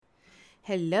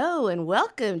Hello and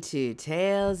welcome to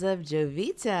Tales of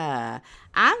Jovita.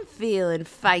 I'm feeling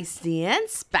feisty and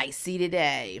spicy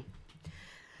today.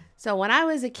 So when I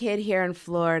was a kid here in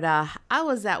Florida, I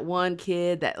was that one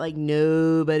kid that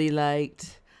nobody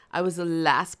liked. I was the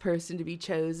last person to be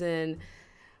chosen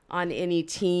on any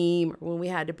team when we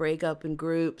had to break up in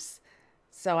groups.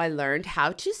 So I learned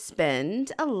how to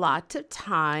spend a lot of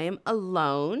time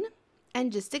alone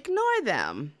and just ignore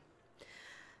them.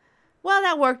 Well,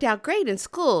 that worked out great in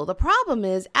school. The problem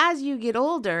is, as you get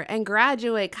older and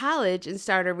graduate college and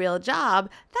start a real job,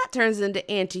 that turns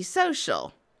into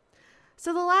antisocial.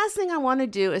 So the last thing I want to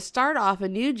do is start off a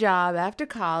new job after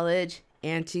college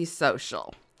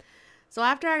antisocial. So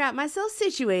after I got myself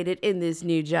situated in this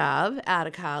new job out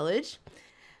of college,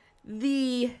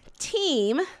 the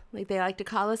team, like they like to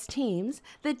call us teams,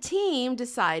 the team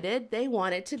decided they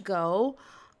wanted to go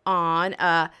on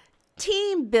a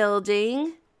team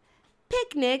building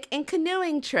picnic and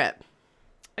canoeing trip.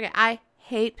 Okay, I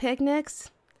hate picnics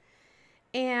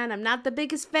and I'm not the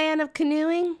biggest fan of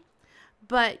canoeing,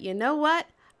 but you know what?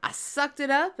 I sucked it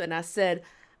up and I said,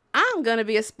 I'm going to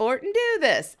be a sport and do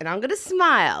this, and I'm going to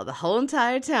smile the whole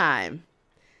entire time.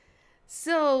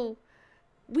 So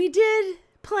we did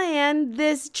plan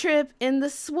this trip in the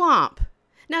swamp.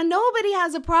 Now, nobody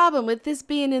has a problem with this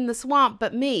being in the swamp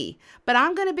but me. But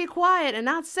I'm going to be quiet and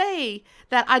not say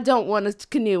that I don't want to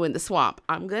canoe in the swamp.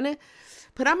 I'm going to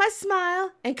put on my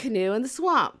smile and canoe in the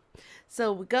swamp.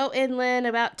 So we go inland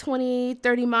about 20,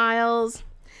 30 miles.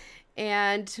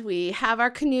 And we have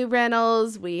our canoe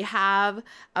rentals. We have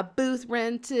a booth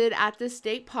rented at the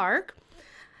state park.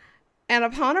 And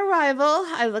upon arrival,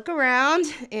 I look around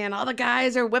and all the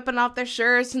guys are whipping off their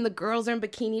shirts and the girls are in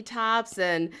bikini tops.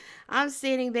 And I'm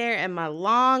standing there in my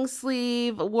long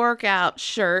sleeve workout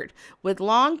shirt with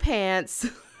long pants,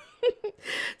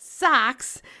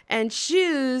 socks, and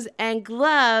shoes and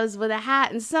gloves with a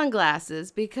hat and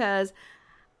sunglasses because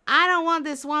I don't want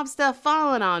this swamp stuff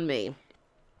falling on me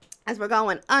as we're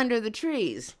going under the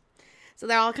trees. So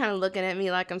they're all kind of looking at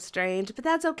me like I'm strange, but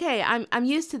that's okay. I'm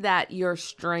used to that you're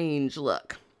strange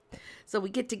look. So we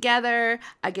get together,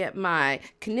 I get my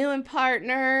canoeing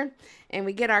partner, and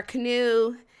we get our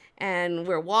canoe, and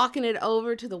we're walking it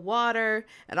over to the water,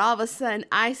 and all of a sudden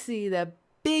I see the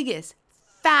biggest,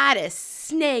 fattest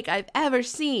snake I've ever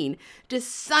seen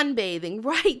just sunbathing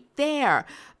right there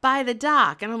by the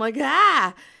dock. And I'm like,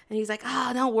 ah! And he's like,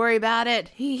 oh, don't worry about it.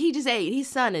 He just ate. He's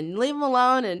sunning. Leave him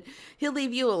alone, and he'll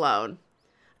leave you alone.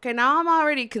 Okay, now I'm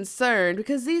already concerned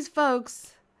because these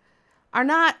folks are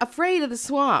not afraid of the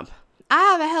swamp. I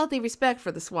have a healthy respect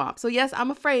for the swamp. So yes, I'm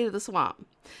afraid of the swamp.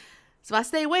 So I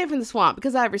stay away from the swamp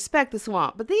because I respect the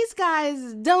swamp. But these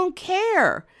guys don't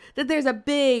care that there's a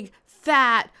big,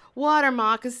 fat water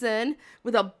moccasin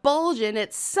with a bulge in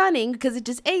it sunning because it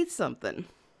just ate something.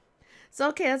 So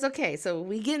okay, that's okay. So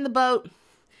we get in the boat.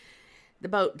 We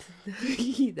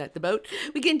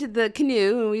get into the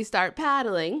canoe and we start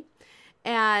paddling.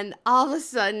 And all of a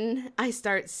sudden, I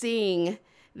start seeing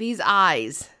these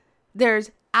eyes.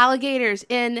 There's alligators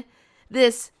in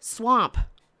this swamp.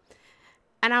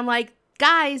 And I'm like,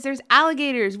 guys, there's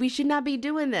alligators. We should not be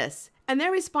doing this. And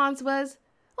their response was,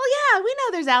 well, yeah, we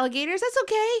know there's alligators. That's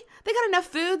okay. They got enough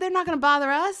food. They're not going to bother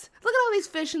us. Look at all these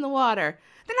fish in the water.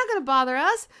 They're not going to bother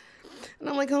us. And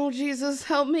I'm like, oh, Jesus,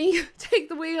 help me. Take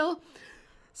the wheel.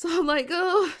 So I'm like,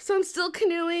 oh, so I'm still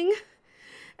canoeing.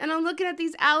 And I'm looking at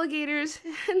these alligators,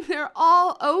 and they're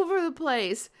all over the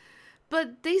place.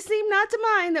 But they seem not to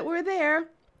mind that we're there.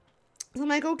 So I'm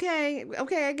like, okay,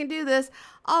 I can do this.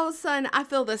 All of a sudden, I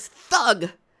feel this thug.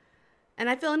 And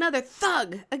I feel another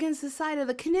thug against the side of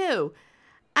the canoe.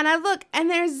 And I look, and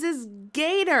there's this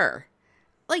gator,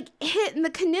 hitting the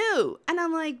canoe. And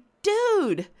I'm like,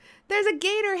 dude, there's a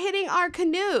gator hitting our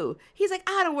canoe. He's like,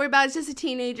 don't worry about it. It's just a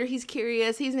teenager. He's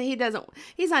curious. He's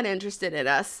not interested in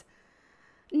us.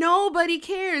 Nobody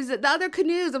cares. The other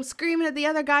canoes, I'm screaming at the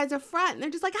other guys up front, and they're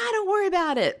just like, don't worry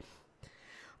about it.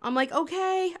 I'm like,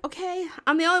 okay.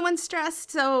 I'm the only one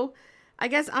stressed, so I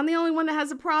guess I'm the only one that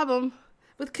has a problem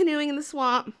with canoeing in the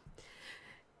swamp.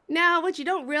 Now, what you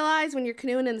don't realize when you're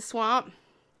canoeing in the swamp,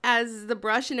 as the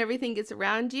brush and everything gets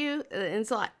around you, and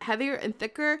it's a lot heavier and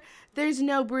thicker, there's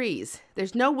no breeze.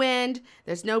 There's no wind.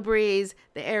 There's no breeze.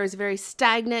 The air is very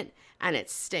stagnant, and it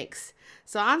stinks.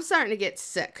 So I'm starting to get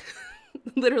sick.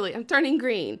 Literally, I'm turning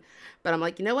green. But I'm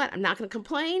like, you know what? I'm not going to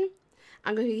complain.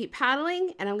 I'm going to keep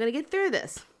paddling, and I'm going to get through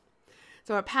this.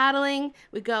 So we're paddling.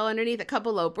 We go underneath a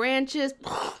couple low branches.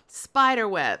 Spider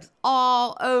webs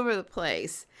all over the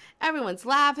place. Everyone's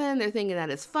laughing. They're thinking that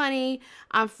it's funny.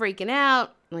 I'm freaking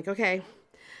out. I'm like, okay,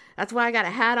 That's why I got a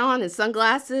hat on and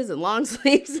sunglasses and long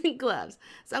sleeves and gloves.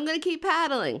 So I'm going to keep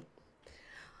paddling.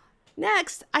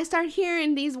 Next, I start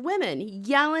hearing these women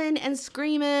yelling and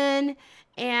screaming,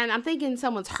 and I'm thinking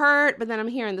someone's hurt, but then I'm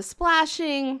hearing the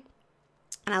splashing.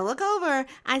 And I look over,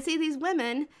 I see these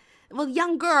women,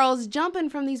 young girls jumping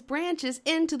from these branches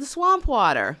into the swamp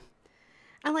water.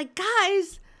 I'm like,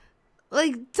 guys,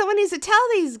 someone needs to tell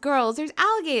these girls there's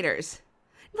alligators.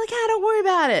 I'm like, don't worry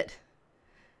about it.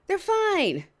 They're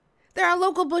fine. They're our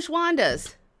local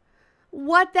bushwandas.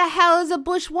 What the hell is a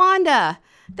bushwanda?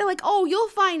 They're like, oh, you'll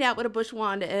find out what a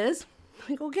bushwanda is.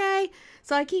 I'm like, okay.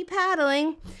 So I keep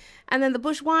paddling, and then the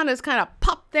bushwandas kind of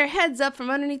pop their heads up from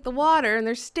underneath the water, and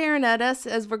they're staring at us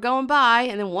as we're going by,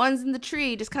 and then one's in the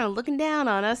tree just kind of looking down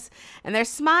on us, and they're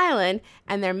smiling,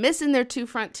 and they're missing their 2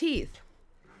 front teeth.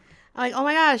 I'm like, oh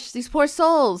my gosh, these poor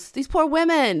souls, these poor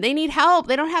women, they need help.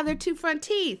 They don't have their 2 front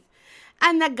teeth.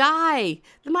 And the guy,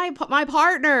 my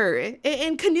partner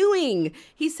in canoeing,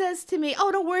 he says to me,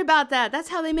 oh, don't worry about that. That's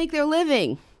how they make their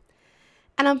living.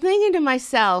 And I'm thinking to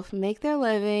myself, make their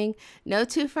living, no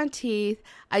 2 front teeth.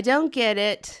 I don't get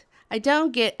it. I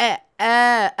don't get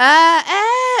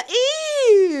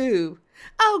ew.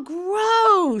 Oh,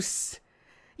 gross.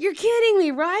 You're kidding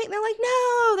me, right? And they're like,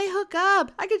 no, they hook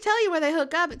up. I can tell you where they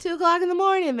hook up at 2 o'clock in the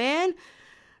morning, man.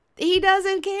 He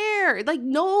doesn't care.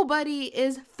 Nobody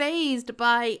is fazed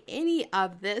by any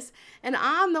of this. And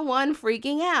I'm the one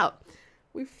freaking out.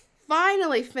 We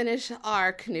finally finish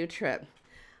our canoe trip.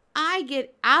 I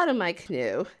get out of my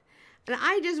canoe and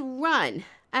I just run.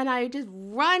 And I just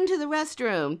run to the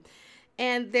restroom.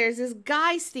 And there's this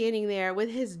guy standing there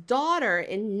with his daughter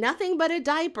in nothing but a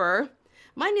diaper.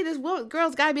 Mind you, this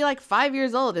girl's got to be 5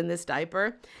 years old in this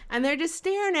diaper. And they're just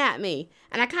staring at me.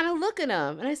 And I kind of look at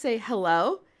him and I say,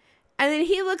 hello? And then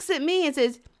he looks at me and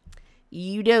says,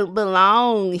 you don't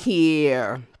belong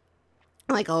here.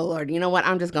 I'm like, oh, Lord, you know what?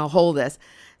 I'm just going to hold this.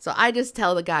 So I just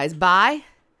tell the guys, bye.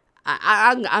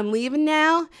 I'm leaving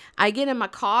now. I get in my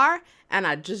car and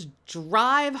I just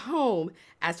drive home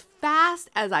as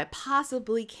fast as I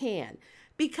possibly can.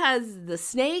 Because the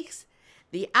snakes,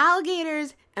 the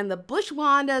alligators, and the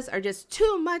bushwandas are just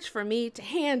too much for me to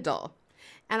handle.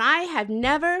 And I have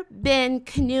never been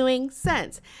canoeing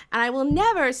since. And I will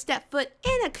never step foot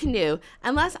in a canoe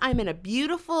unless I'm in a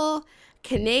beautiful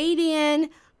Canadian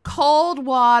cold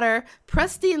water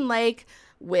pristine lake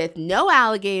with no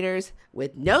alligators,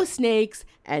 with no snakes,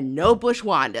 and no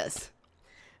bushwandas.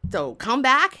 So come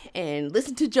back and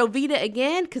listen to Jovita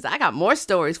again, because I got more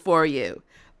stories for you.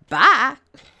 Bye.